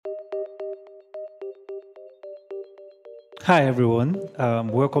Hi everyone,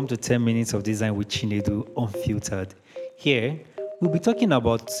 welcome to 10 Minutes of Design with Chinedu Unfiltered. Here, we'll be talking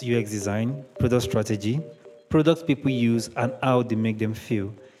about UX design, product strategy, products people use and how they make them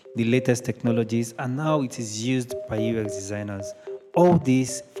feel, the latest technologies and how it is used by UX designers. All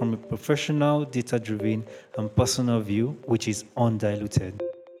this from a professional, data-driven and personal view, which is undiluted.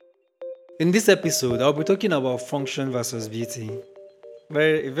 In this episode, I'll be talking about function versus beauty.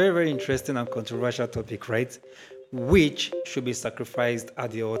 Very interesting and controversial topic, right? Which should be sacrificed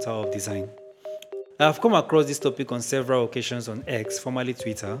at the altar of design. I have come across this topic on several occasions on X, formerly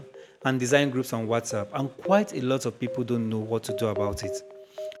Twitter, and design groups on WhatsApp, and quite a lot of people don't know what to do about it.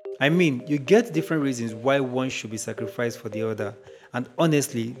 I mean, you get different reasons why one should be sacrificed for the other, and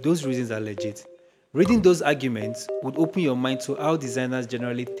honestly, those reasons are legit. Reading those arguments would open your mind to how designers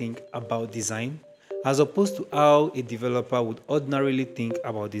generally think about design, as opposed to how a developer would ordinarily think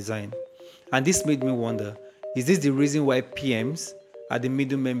about design. And this made me wonder, is this the reason why PMs are the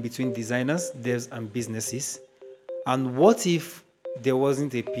middlemen between designers, devs, and businesses? And what if there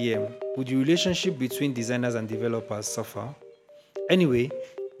wasn't a PM? Would the relationship between designers and developers suffer? Anyway,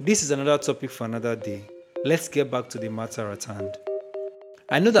 this is another topic for another day. Let's get back to the matter at hand.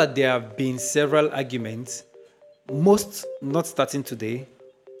 I know that there have been several arguments, most not starting today,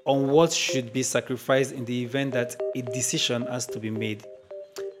 on what should be sacrificed in the event that a decision has to be made.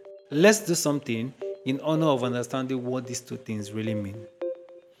 Let's do something in honor of understanding what these two things really mean.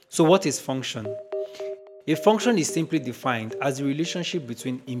 So, what is function? A function is simply defined as the relationship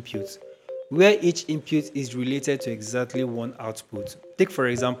between inputs, where each input is related to exactly one output. Take, for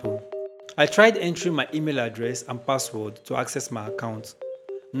example, I tried entering my email address and password to access my account.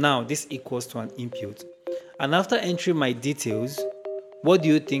 Now, this equals to an input. And after entering my details, what do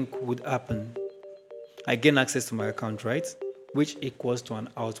you think would happen? I gain access to my account, right? Which equals to an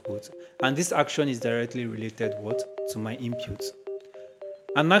output. And this action is directly related what? To my input.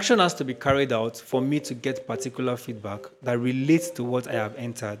 An action has to be carried out for me to get particular feedback that relates to what I have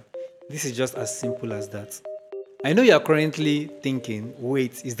entered. This is just as simple as that. I know you are currently thinking,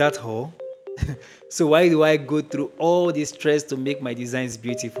 wait, is that all? So why do I go through all this stress to make my designs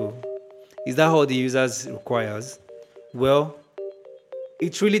beautiful? Is that all the users requires? Well,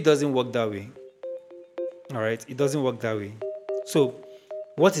 it really doesn't work that way. All right, it doesn't work that way. So,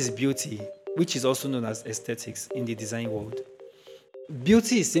 what is beauty, which is also known as aesthetics in the design world?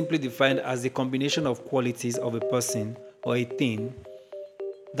 Beauty is simply defined as the combination of qualities of a person or a thing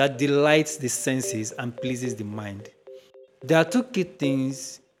that delights the senses and pleases the mind. There are two key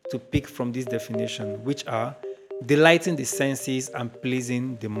things to pick from this definition, which are delighting the senses and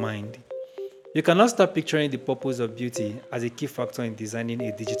pleasing the mind. You cannot start picturing the purpose of beauty as a key factor in designing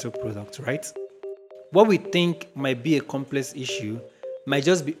a digital product, right? What we think might be a complex issue might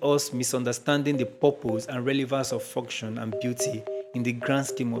just be us misunderstanding the purpose and relevance of function and beauty in the grand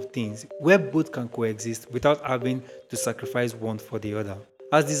scheme of things, where both can coexist without having to sacrifice one for the other.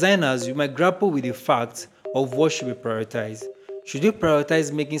 As designers, you might grapple with the fact of what should be prioritized. Should you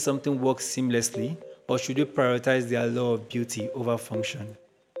prioritize making something work seamlessly, or should you prioritize the allure of beauty over function?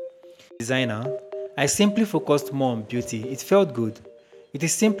 Designer, I simply focused more on beauty. It felt good. It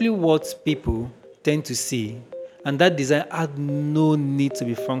is simply what people tend to see, and that design had no need to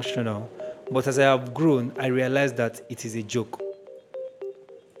be functional. But as I have grown, I realized that it is a joke.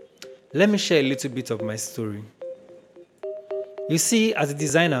 Let me share a little bit of my story. You see, as a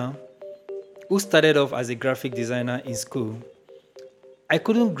designer who started off as a graphic designer in school, I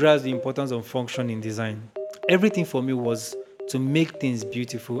couldn't grasp the importance of function in design. Everything for me was to make things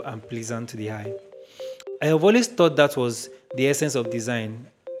beautiful and pleasant to the eye. I have always thought that was the essence of design,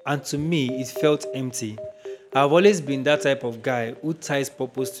 and to me, it felt empty. I've always been that type of guy who ties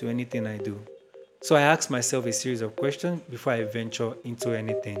purpose to anything I do. So I asked myself a series of questions before I venture into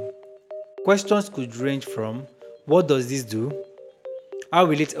anything. Questions could range from, what does this do? How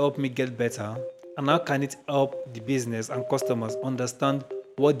will it help me get better? And how can it help the business and customers understand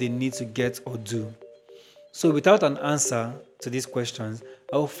what they need to get or do? So without an answer to these questions,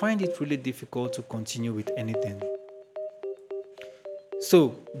 I will find it really difficult to continue with anything.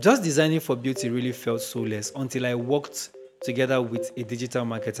 So just designing for beauty really felt soulless until I worked together with a digital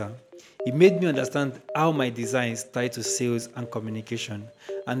marketer. It made me understand how my design is tied to sales and communication,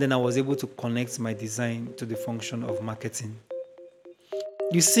 and then I was able to connect my design to the function of marketing.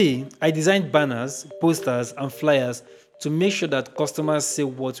 You see, I designed banners, posters, and flyers to make sure that customers see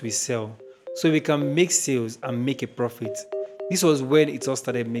what we sell so we can make sales and make a profit. This was when it all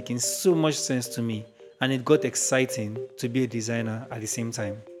started making so much sense to me, and it got exciting to be a designer at the same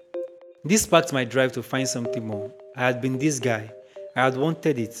time. This sparked my drive to find something more. I had been this guy, I had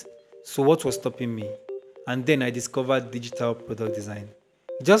wanted it, so what was stopping me? and then I discovered digital product design.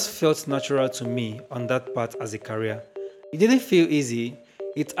 It just felt natural to me on that path as a career. It didn't feel easy.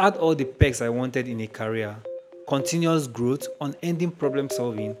 It had all the perks I wanted in a career: continuous growth, unending problem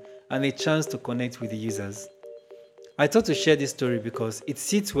solving, and a chance to connect with the users. I thought to share this story because it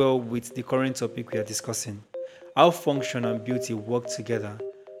sits well with the current topic we are discussing: how function and beauty work together,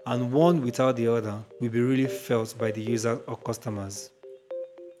 and one without the other will be really felt by the user or customers.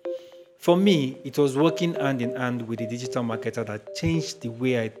 For me, it was working hand in hand with the digital marketer that changed the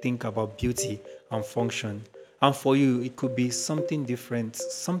way I think about beauty and function. And for you, it could be something different,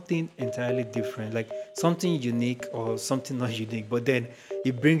 something entirely different, like something unique or something not unique. But then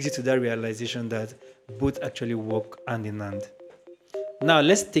it brings you to that realization that both actually work hand in hand. Now,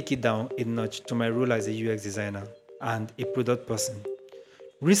 let's take it down a notch to my role as a UX designer and a product person.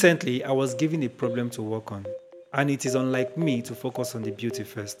 Recently, I was given a problem to work on, and it is unlike me to focus on the beauty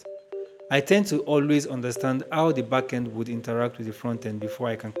first. I tend to always understand how the backend would interact with the front end before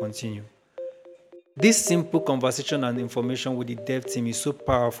I can continue. This simple conversation and information with the dev team is so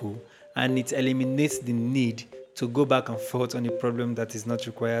powerful, and it eliminates the need to go back and forth on a problem that is not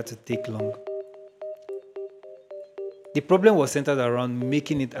required to take long. The problem was centered around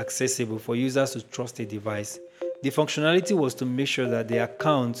making it accessible for users to trust a device. The functionality was to make sure that the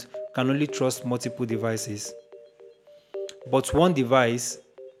account can only trust multiple devices, but one device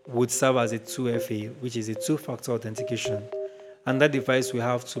would serve as a 2FA, which is a two-factor authentication, and that device will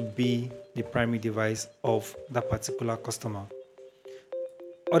have to be the primary device of that particular customer.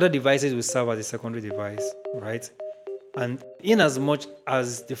 Other devices will serve as a secondary device, right? And in as much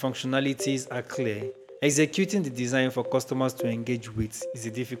as the functionalities are clear, executing the design for customers to engage with is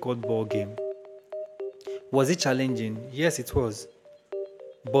a difficult ball game. Was it challenging? Yes, it was.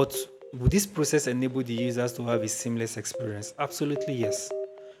 But would this process enable the users to have a seamless experience? Absolutely yes.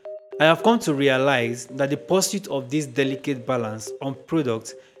 I have come to realize that the pursuit of this delicate balance on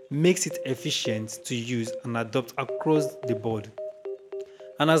product makes it efficient to use and adopt across the board.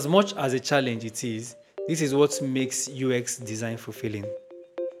 And as much as a challenge it is, this is what makes UX design fulfilling.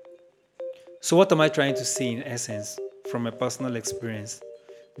 So what am I trying to say in essence from my personal experience?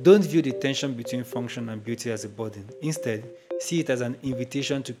 Don't view the tension between function and beauty as a burden. Instead, see it as an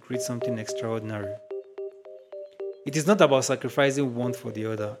invitation to create something extraordinary. It is not about sacrificing one for the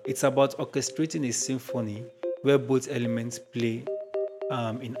other. It's about orchestrating a symphony where both elements play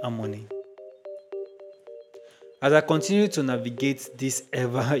in harmony. As I continue to navigate this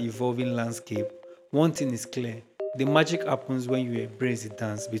ever-evolving landscape, one thing is clear: the magic happens when you embrace the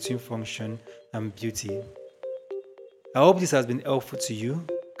dance between function and beauty. I hope this has been helpful to you.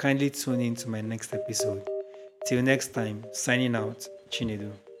 Kindly tune in to my next episode. Till next time, signing out,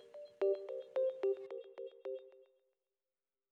 Chinedu.